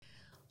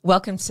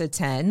Welcome to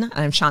 10.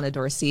 I'm Shauna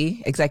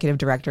Dorsey, Executive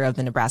Director of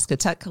the Nebraska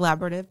Tech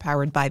Collaborative,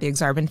 powered by the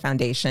Exarban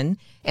Foundation.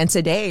 And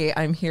today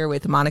I'm here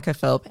with Monika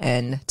Philp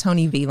and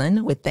Tony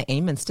Veland with the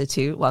AIM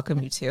Institute.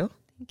 Welcome, you two.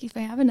 Thank you for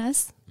having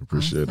us.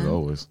 Appreciate it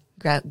always.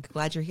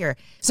 Glad you're here.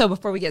 So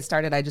before we get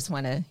started, I just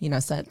want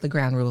to, set the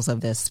ground rules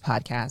of this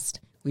podcast.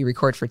 We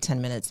record for 10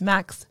 minutes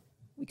max.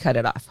 We cut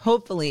it off.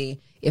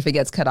 Hopefully, if it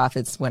gets cut off,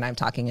 it's when I'm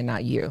talking and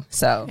not you.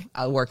 So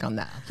I'll work on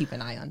that. I'll keep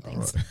an eye on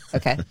things. Right.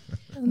 Okay.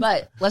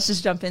 But let's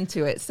just jump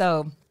into it.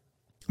 So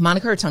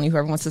Monika or Tony,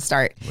 whoever wants to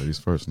start. Ladies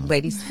first. No?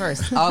 Ladies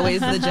first. Always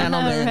the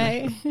gentleman.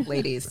 Right.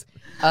 Ladies.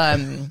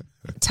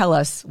 Tell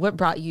us, what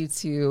brought you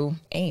to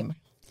AIM?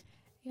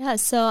 Yeah,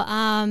 so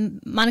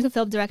Monika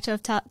Philp, Director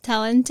of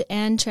Talent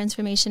and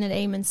Transformation at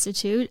AIM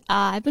Institute.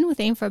 I've been with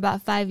AIM for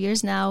about 5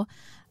 years now.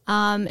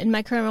 In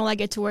my current role, I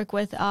get to work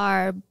with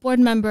our board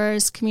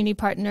members, community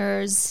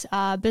partners,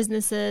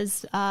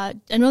 businesses, and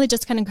really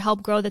just kind of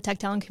help grow the tech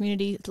talent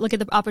community, look at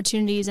the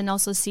opportunities, and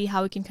also see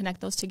how we can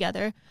connect those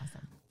together.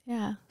 Awesome.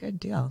 Yeah. Good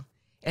deal.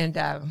 And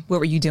what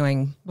were you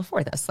doing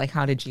before this? Like,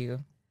 how did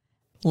you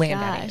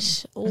land at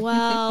AIM?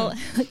 Well,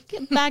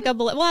 back up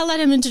a little. Well, I'll let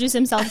him introduce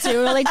himself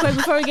too really quick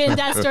before we get into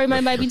that story.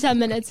 Might be 10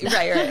 minutes.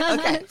 Right.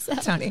 Okay.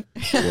 Tony.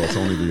 Well,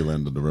 Tony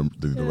Veland,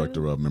 the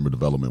Director of Member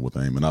Development with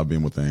AIM. And I've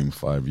been with AIM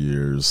 5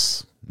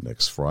 years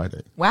next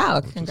Friday.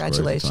 Wow.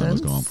 Congratulations. Time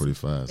has gone pretty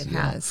fast. It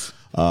has.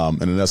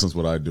 And in essence,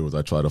 what I do is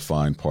I try to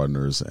find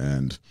partners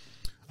and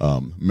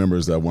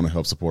members that want to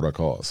help support our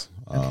cause.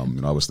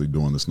 And obviously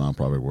doing this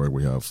nonprofit work,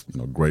 we have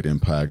great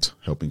impact,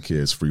 helping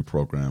kids, free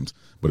programs,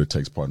 but it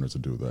takes partners to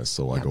do that.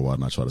 So I go out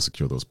and I try to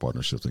secure those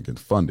partnerships and get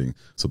funding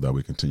so that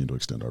we continue to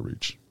extend our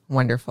reach.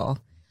 Wonderful.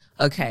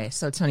 Okay,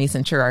 so Tony,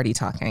 since you're already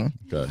talking,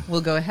 okay,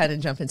 we'll go ahead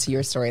and jump into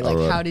your story. Like,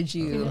 how did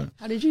you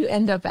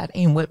end up at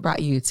AIM? What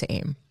brought you to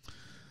AIM?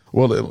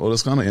 Well,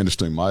 it's kind of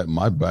interesting.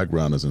 My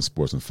background is in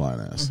sports and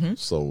finance,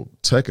 so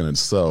tech in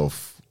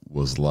itself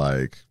was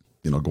like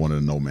going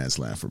into no man's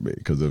land for me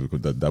because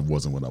that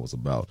wasn't what I was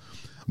about.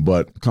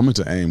 But coming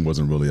to AIM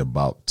wasn't really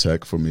about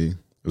tech for me.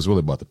 It was really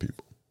about the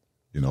people.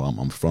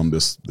 I'm from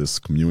this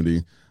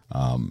community,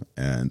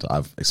 and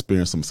I've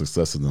experienced some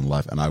successes in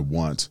life, and I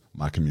want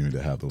my community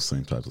to have those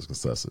same types of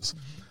successes.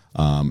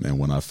 And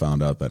when I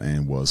found out that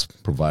AIM was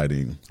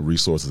providing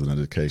resources and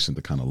education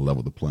to kind of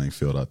level the playing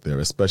field out there,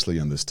 especially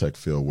in this tech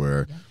field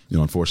where,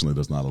 unfortunately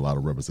there's not a lot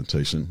of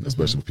representation,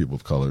 especially with people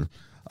of color,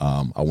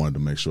 I wanted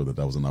to make sure that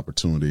was an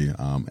opportunity,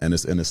 and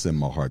it's in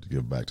my heart to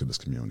give back to this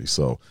community.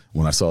 So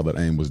when I saw that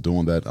AIM was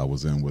doing that, I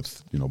was in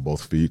with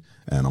both feet,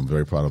 and I'm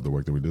very proud of the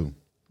work that we do.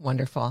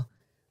 Wonderful.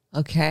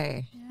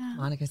 Okay,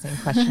 Monika, same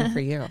question for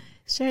you.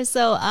 Sure.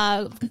 So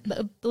a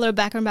little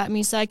background about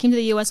me. So I came to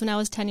the U.S. when I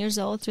was 10 years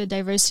old through a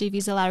diversity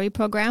visa lottery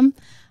program.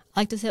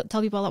 I like to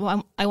tell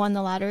people I won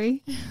the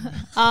lottery,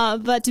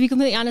 but to be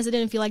completely honest, I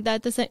didn't feel like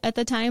that at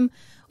the time.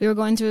 We were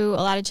going through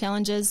a lot of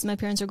challenges. My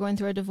parents were going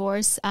through a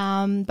divorce.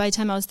 By the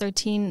time I was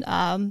 13,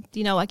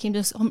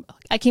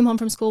 I came home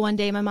from school one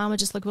day. My mom would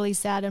just look really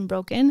sad and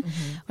broken.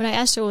 When I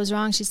asked her what was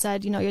wrong, she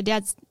said, your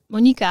dad's,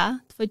 Monika,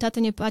 twój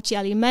tata nie płaci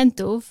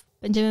alimentów,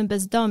 będziemy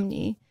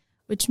bezdomni,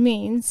 which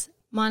means,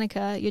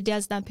 Monika, your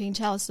dad's not paying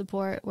child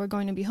support. We're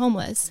going to be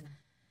homeless.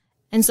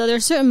 And so there are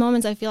certain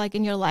moments I feel like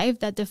in your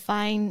life that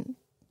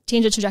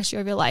change the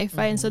trajectory of your life,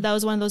 right? And so that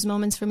was one of those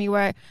moments for me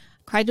where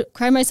I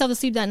cried myself to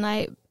sleep that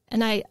night.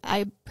 And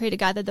I prayed to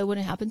God that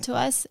wouldn't happen to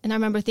us. And I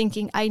remember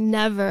thinking, I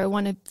never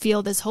want to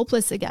feel this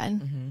hopeless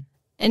again.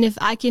 And if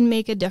I can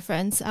make a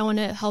difference, I want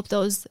to help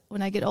those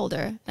when I get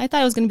older. I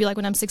thought it was going to be like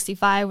when I'm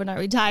 65, when I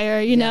retire,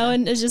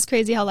 and it's just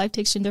crazy how life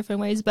takes you in different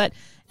ways. But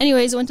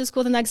anyways, I went to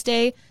school the next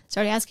day,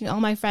 started asking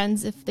all my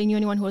friends if they knew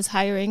anyone who was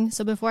hiring.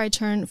 So before I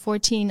turned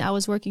 14, I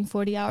was working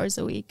 40 hours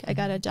a week. I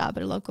got a job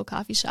at a local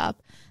coffee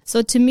shop.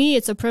 So to me,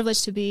 it's a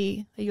privilege to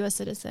be a U.S.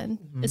 citizen.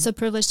 It's a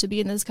privilege to be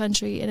in this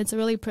country, and it's a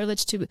really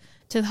privilege to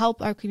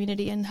help our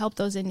community and help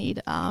those in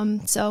need.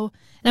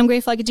 And I'm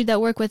grateful I could do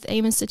that work with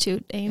AIM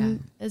Institute.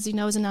 AIM, as you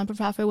know, is a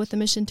non-profit with a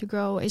mission to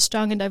grow a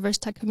strong and diverse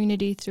tech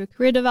community through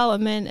career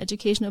development,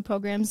 educational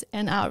programs,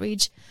 and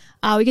outreach.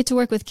 We get to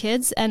work with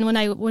kids, and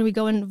when we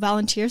go and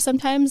volunteer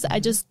sometimes,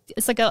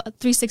 it's like a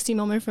 360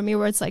 moment for me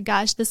where it's like,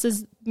 gosh, this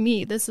is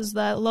me. This is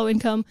the low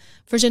income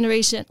first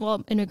generation,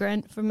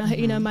 immigrant for my,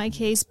 in my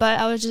case.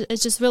 But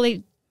it's just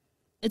really,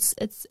 it's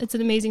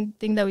an amazing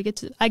thing that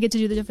I get to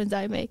do the difference that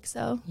I make.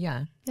 So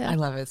yeah. I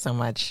love it so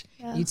much.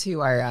 Yeah. You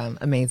two are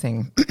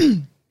amazing.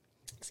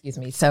 Excuse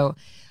me. So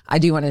I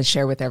do want to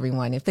share with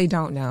everyone, if they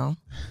don't know,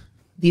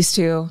 these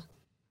two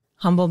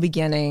humble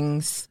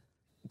beginnings,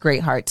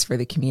 great hearts for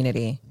the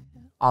community,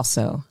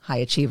 also high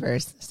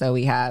achievers. So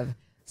we have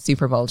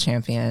Super Bowl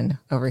champion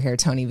over here,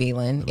 Tony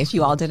Veland. If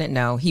you all didn't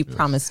know, he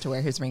promised to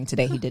wear his ring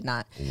today. He did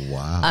not.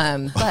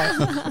 Wow.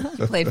 But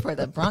he played for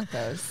the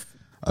Broncos.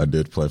 I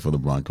did play for the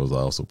Broncos. I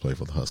also played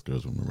for the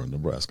Huskers when we were in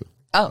Nebraska.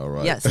 Oh,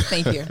 right. Yes.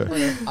 Thank you for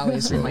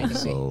always reminding me.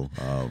 So,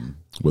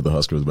 with the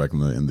Huskers back in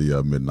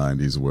the mid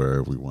 '90s,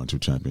 where we won 2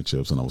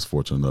 championships, and I was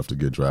fortunate enough to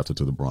get drafted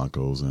to the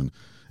Broncos and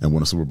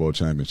win a Super Bowl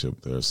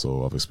championship there.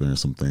 So I've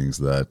experienced some things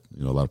that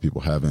a lot of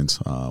people haven't.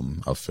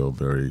 I feel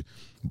very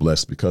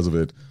blessed because of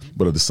it,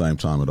 but at the same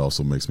time, it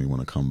also makes me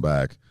want to come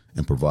back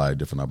and provide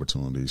different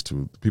opportunities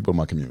to the people in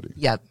my community.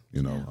 Yep.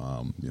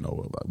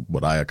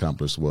 What I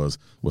accomplished was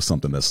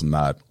something that's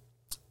not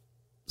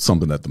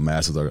something that the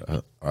masses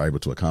are able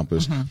to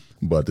accomplish,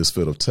 but this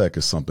field of tech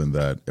is something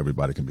that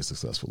everybody can be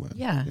successful in.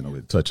 Yeah.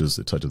 It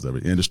touches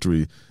every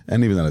industry,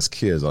 and even as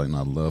kids, I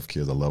love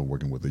kids. I love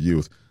working with the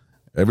youth.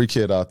 Every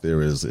kid out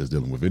there is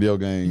dealing with video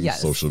games,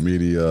 yes. social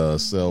media,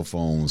 cell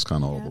phones,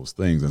 kind of all those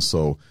things. And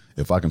so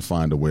if I can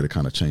find a way to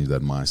kind of change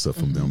that mindset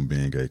from them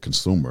being a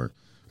consumer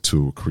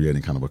to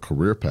creating kind of a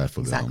career path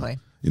for them,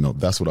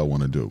 that's what I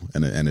want to do.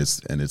 And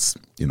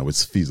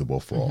it's feasible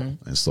for all.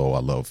 And so I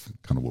love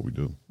kind of what we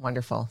do.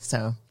 Wonderful.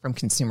 So from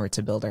consumer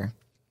to builder.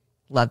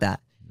 Love that.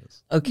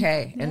 Yes.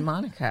 Okay. And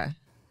Monika,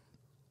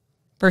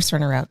 first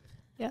runner-up.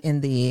 Yep.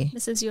 In the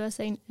Mrs.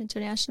 USA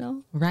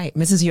International. Right.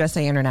 Mrs.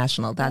 USA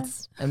International.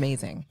 That's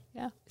amazing.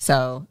 Yeah.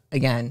 So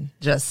again,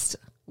 just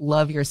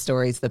love your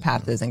stories. The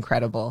path is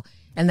incredible.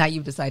 And that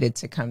you've decided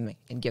to come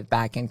and give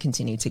back and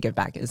continue to give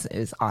back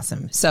is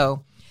awesome.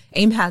 So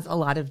AIM has a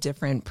lot of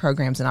different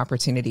programs and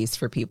opportunities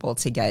for people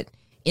to get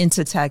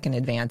into tech and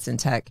advance in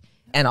tech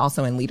and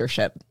also in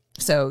leadership.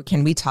 So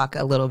can we talk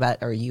a little bit,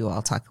 or you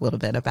all talk a little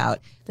bit about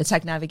the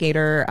Tech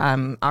Navigator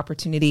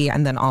opportunity,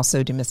 and then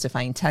also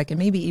demystifying tech, and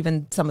maybe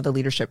even some of the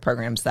leadership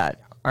programs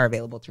that are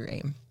available through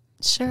AIM?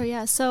 Sure,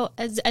 yeah. So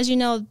as you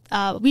know,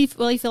 we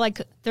really feel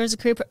like there's a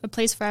career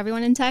place for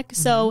everyone in tech.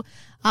 So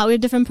we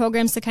have different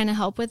programs to kind of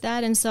help with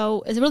that. And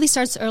so it really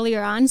starts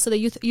earlier on. So the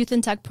youth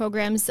in tech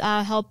programs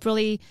help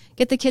really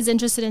get the kids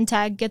interested in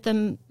tech, get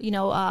them,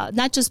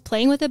 not just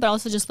playing with it, but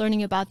also just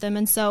learning about them.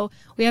 And so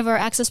we have our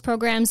access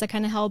programs that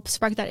kind of help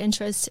spark that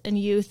interest in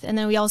youth. And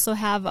then we also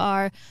have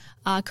our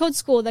code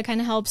school that kind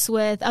of helps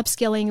with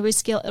upskilling,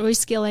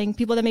 reskilling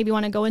people that maybe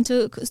want to go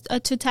into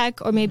to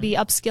tech or maybe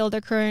upskill their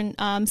current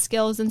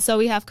skills. And so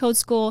we have code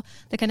school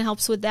that kind of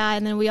helps with that.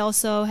 And then we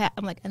also have,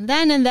 I'm like, and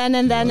then.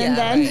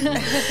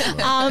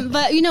 Right.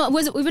 But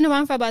we've been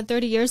around for about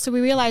 30 years, so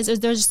we realize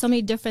there's so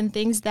many different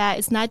things that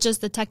it's not just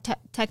the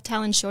tech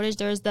talent shortage.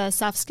 There's the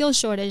soft skills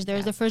shortage.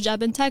 There's the first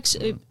job in tech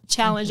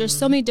challenge. There's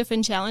so many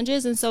different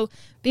challenges, and so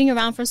being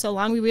around for so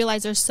long, we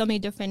realize there's so many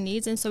different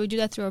needs, and so we do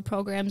that through our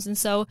programs. And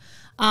so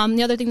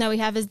the other thing that we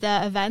have is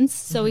the events.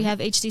 So we have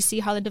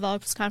HDC, Harley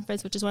Developers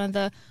Conference, which is one of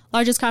the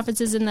largest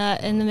conferences in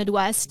the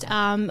Midwest.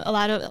 A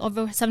lot of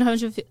over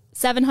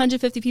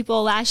 750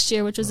 people last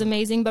year, which was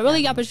amazing, but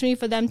really opportunity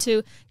for them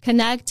to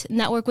connect,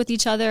 network with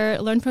each other,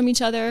 learn from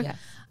each other. Yes.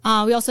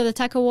 We also have the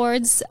Tech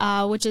Awards,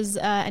 which is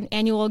an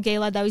annual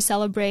gala that we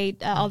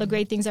celebrate all the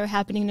great things that are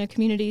happening in our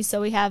community.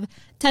 So we have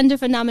 10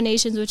 different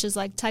nominations, which is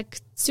like Tech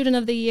Student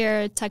of the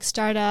Year, Tech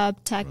Startup,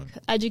 Tech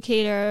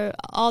Educator,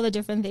 all the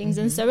different things.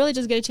 And so really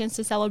just get a chance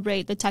to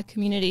celebrate the tech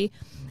community.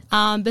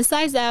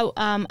 Besides that,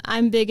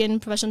 I'm big in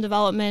professional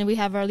development. We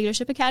have our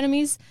leadership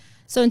academies.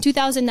 So in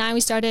 2009,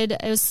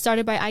 it was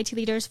started by IT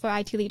leaders for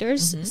IT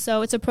leaders.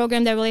 So it's a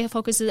program that really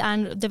focuses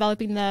on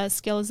developing the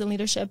skills and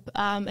leadership,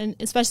 and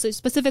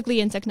specifically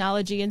in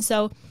technology. And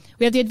so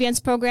we have the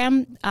advanced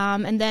program,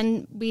 and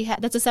then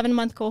that's a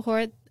 7-month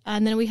cohort.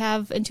 And then we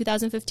have, in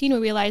 2015, we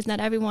realized not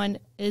everyone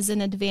is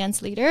an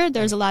advanced leader.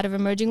 There's a lot of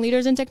emerging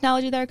leaders in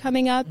technology that are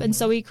coming up. And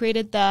so we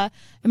created the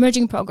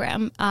emerging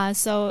program.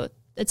 So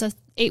it's a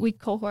 8-week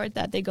cohort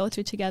that they go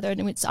through together,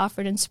 and it's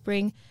offered in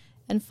spring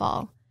and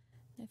fall.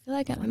 I feel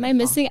like, am I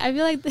missing? I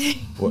feel like...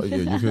 Well, yeah,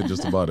 you hit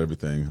just about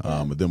everything.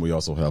 But then we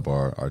also have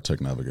our Tech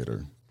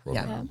Navigator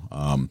program.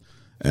 Yeah.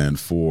 And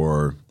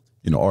for,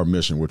 our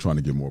mission, we're trying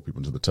to get more people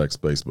into the tech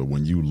space. But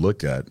when you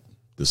look at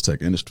this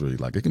tech industry,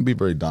 like, it can be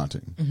very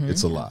daunting.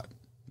 It's a lot,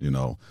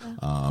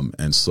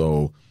 and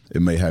so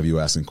it may have you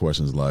asking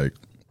questions like,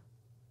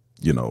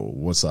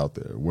 what's out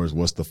there?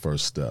 What's the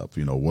first step?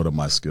 What are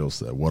my skill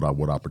set? What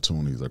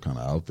opportunities are kind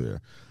of out there?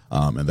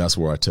 And that's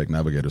where our Tech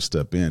Navigators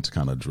step in to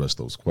kind of address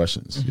those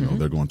questions.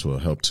 They're going to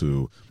help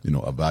to,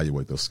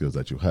 evaluate those skills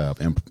that you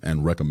have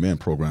and recommend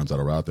programs that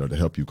are out there to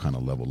help you kind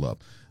of level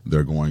up.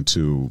 They're going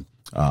to,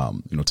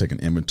 take an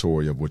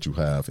inventory of what you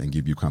have and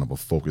give you kind of a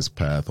focused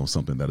path on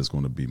something that is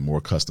going to be more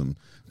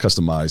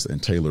customized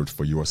and tailored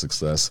for your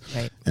success.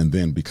 Right. And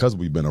then because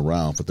we've been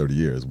around for 30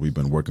 years, we've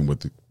been working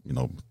with,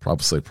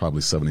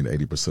 probably 70 to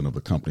 80% of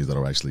the companies that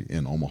are actually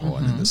in Omaha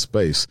and in this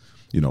space.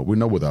 We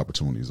know where the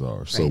opportunities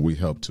are. So we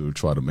help to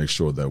try to make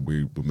sure that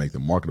we make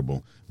them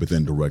marketable, but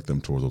then direct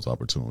them towards those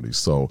opportunities.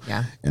 So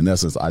in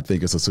essence, I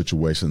think it's a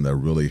situation that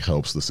really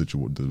helps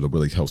that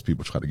really helps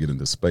people try to get in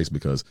this space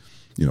because,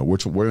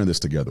 we're in this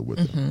together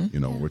with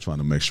them. We're trying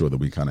to make sure that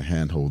we kind of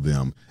handhold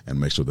them and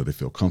make sure that they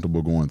feel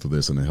comfortable going through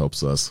this, and it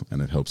helps us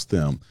and it helps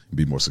them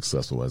be more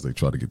successful as they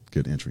try to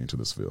get entry into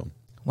this field.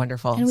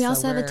 Wonderful. And we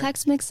also have a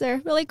text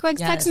mixer, really quick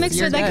text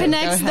mixer that good.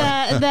 connects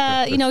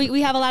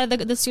we have a lot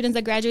of the students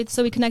that graduate,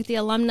 so we connect the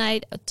alumni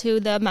to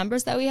the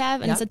members that we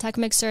have, and it's a tech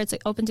mixer. It's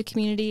like open to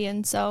community,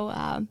 and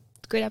so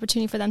great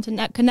opportunity for them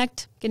to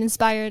connect, get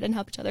inspired, and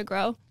help each other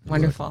grow.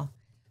 Wonderful.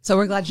 So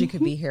we're glad you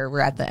could be here. We're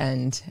at the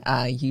end.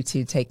 You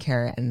two take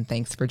care, and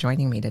thanks for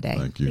joining me today.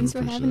 Thank you. Thanks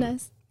for having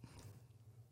us.